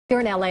Here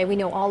in LA, we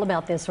know all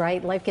about this,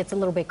 right? Life gets a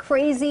little bit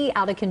crazy,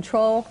 out of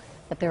control,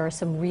 but there are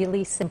some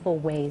really simple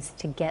ways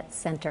to get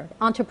centered.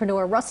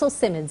 Entrepreneur Russell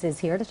Simmons is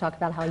here to talk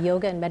about how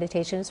yoga and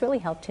meditation has really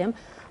helped him.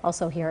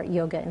 Also here,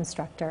 yoga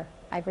instructor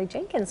Ivory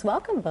Jenkins.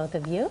 Welcome, both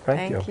of you.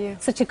 Thank you.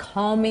 Such a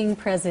calming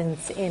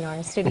presence in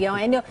our studio.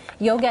 I know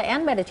yoga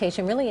and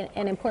meditation really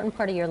an important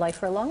part of your life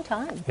for a long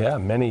time. Yeah,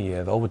 many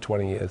years, over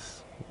 20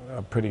 years.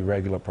 A pretty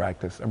regular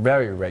practice, a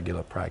very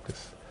regular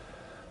practice.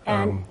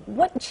 And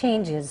what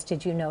changes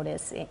did you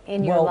notice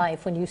in your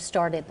life when you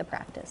started the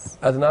practice?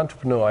 As an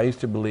entrepreneur, I used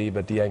to believe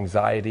that the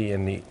anxiety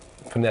and the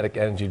frenetic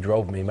energy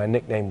drove me. My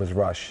nickname was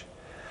Rush.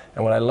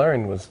 And what I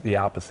learned was the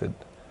opposite,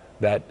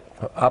 that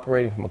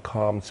operating from a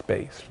calm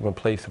space, from a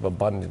place of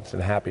abundance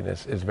and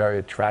happiness is very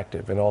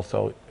attractive. And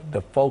also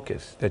the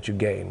focus that you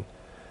gain,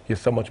 you're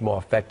so much more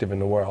effective in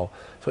the world.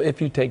 So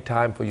if you take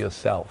time for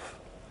yourself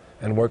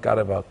and work out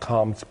of a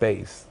calm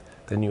space,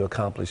 then you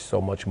accomplish so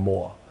much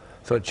more.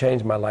 So it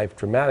changed my life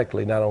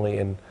dramatically, not only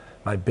in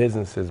my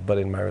businesses, but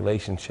in my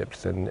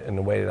relationships and in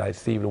the way that I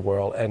see the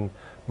world. And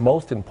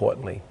most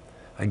importantly,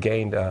 I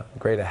gained a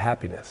greater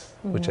happiness,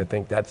 which I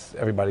think that's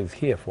everybody's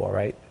here for,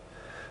 right?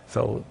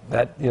 So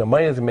that, you know,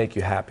 money doesn't make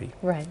you happy.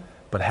 Right.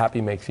 But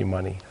happy makes you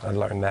money. I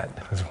learned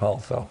that as well,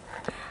 so.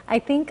 I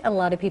think a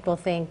lot of people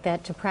think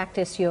that to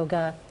practice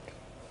yoga,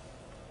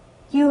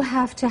 you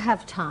have to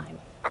have time.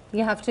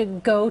 You have to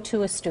go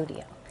to a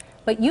studio.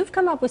 But you've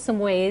come up with some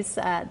ways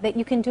that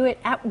you can do it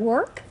at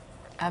work?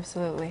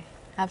 Absolutely.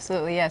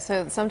 Absolutely, yeah.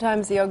 So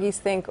sometimes yogis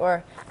think,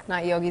 or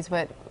not yogis,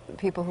 but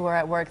people who are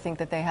at work think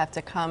that they have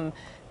to come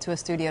to a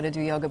studio to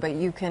do yoga, but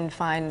you can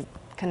find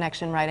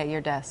connection right at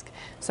your desk.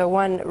 So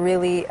one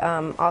really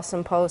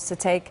awesome pose to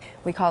take,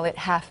 we call it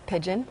half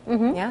pigeon.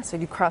 Yeah, so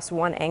you cross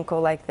one ankle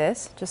like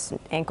this, just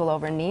ankle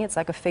over knee. It's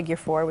like a figure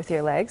 4 with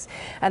your legs,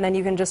 and then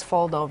you can just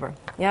fold over.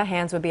 Yeah,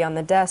 hands would be on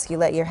the desk. You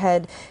let your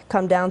head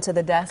come down to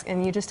the desk,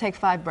 and you just take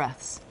 5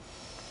 breaths.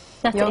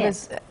 That's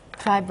Yoga's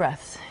 5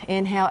 breaths.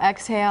 Inhale,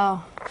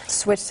 exhale,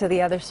 switch to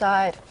the other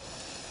side.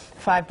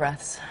 5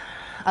 breaths.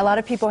 A lot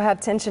of people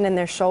have tension in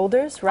their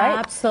shoulders, right?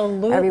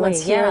 Absolutely.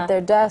 Everyone's here at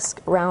their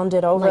desk,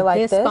 rounded over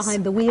like this.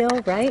 Behind the wheel,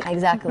 right?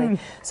 Exactly.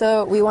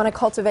 So we want to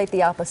cultivate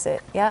the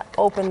opposite. Yeah,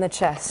 open the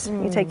chest.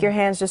 You take your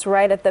hands just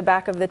right at the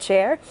back of the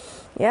chair.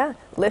 Yeah,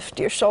 lift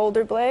your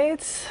shoulder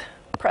blades,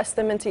 press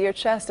them into your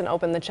chest, and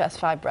open the chest.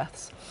 5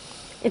 breaths.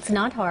 It's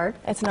not hard.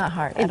 It's not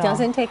hard It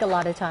doesn't take a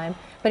lot of time,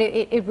 but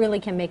it really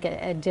can make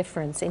a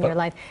difference in your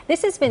life.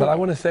 This has been... But I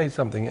want to say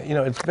something. You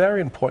know, it's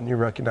very important you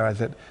recognize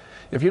that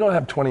if you don't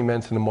have 20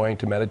 minutes in the morning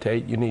to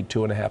meditate, you need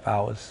 2.5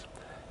 hours.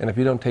 And if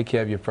you don't take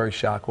care of your first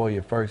chakra,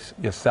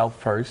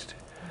 yourself first,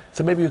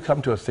 so maybe you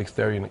come to a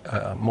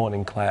 6:30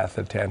 morning class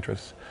at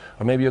Tantris,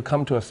 or maybe you'll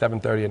come to a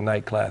 7:30 at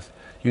night class.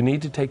 You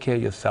need to take care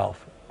of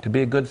yourself. To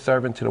be a good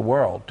servant to the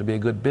world, to be a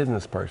good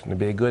business person, to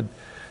be a good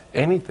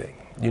anything,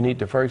 you need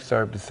to first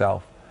serve the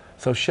self.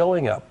 So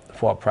showing up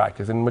for a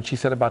practice, and what she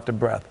said about the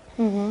breath,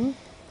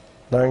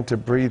 learning to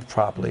breathe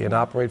properly and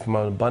operate from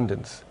an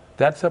abundance,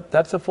 that's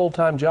a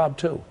full-time job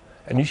too.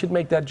 And you should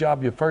make that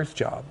job your first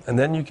job, and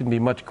then you can be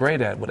much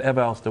greater at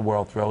whatever else the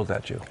world throws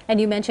at you. And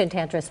you mentioned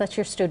Tantris. That's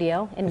your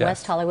studio in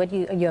West Hollywood.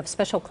 You have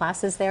special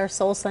classes there,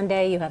 Soul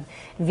Sunday. You have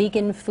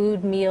vegan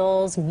food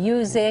meals,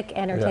 music,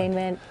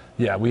 entertainment.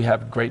 Yeah, we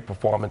have great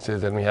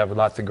performances, and we have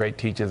lots of great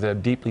teachers that are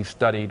deeply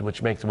studied,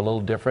 which makes them a little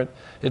different.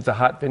 It's a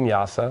hot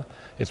vinyasa.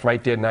 It's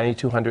right there,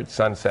 9200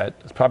 Sunset.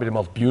 It's probably the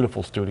most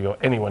beautiful studio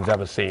anyone's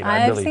ever seen.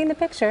 I've seen the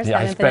pictures. Yeah,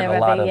 I spent a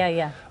lot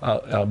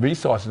of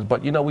resources.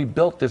 But, you know, we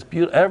built this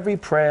beautiful, every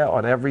prayer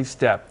on every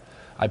step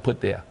I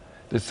put there.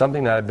 There's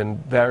something that I've been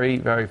very,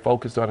 very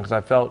focused on, because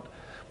I felt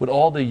with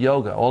all the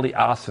yoga, all the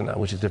asana,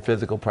 which is the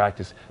physical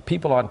practice,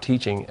 people aren't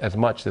teaching as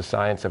much the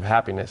science of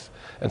happiness.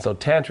 And so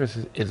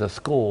Tantris is a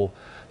school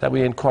that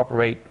we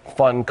incorporate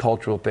fun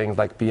cultural things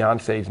like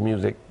Beyonce's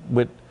music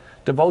with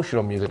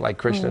devotional music like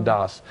Krishna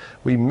Das.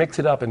 We mix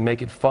it up and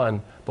make it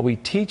fun, but we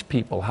teach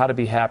people how to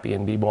be happy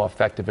and be more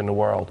effective in the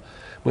world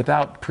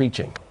without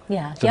preaching.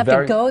 Yeah, you have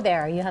to go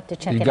there. You have to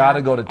check it out. You got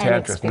to go to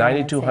Tantris,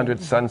 9200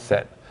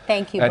 Sunset.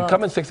 Thank you And both.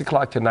 come at 6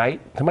 o'clock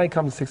tonight. Somebody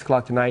comes at 6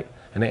 o'clock tonight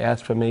and they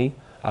ask for me,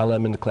 I'll let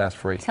them in the class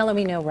free. Tell them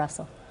you know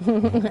Russell.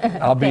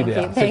 I'll be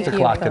there, 6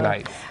 o'clock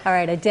tonight. All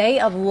right, a day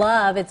of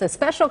love. It's a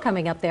special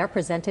coming up there,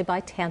 presented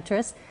by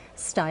Tantris,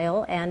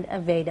 Style, and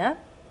Aveda.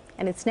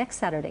 And it's next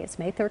Saturday. It's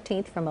May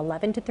 13th from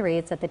 11 to 3.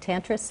 It's at the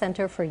Tantris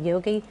Center for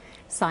Yogi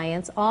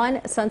Science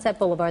on Sunset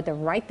Boulevard. They're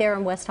right there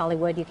in West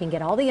Hollywood. You can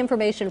get all the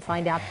information,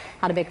 find out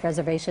how to make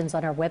reservations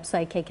on our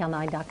website,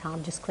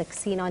 KCAL9.com. Just click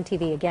Seen on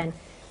TV. Again,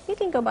 you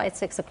can go by at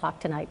 6 o'clock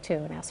tonight, too,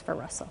 and ask for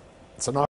Russell.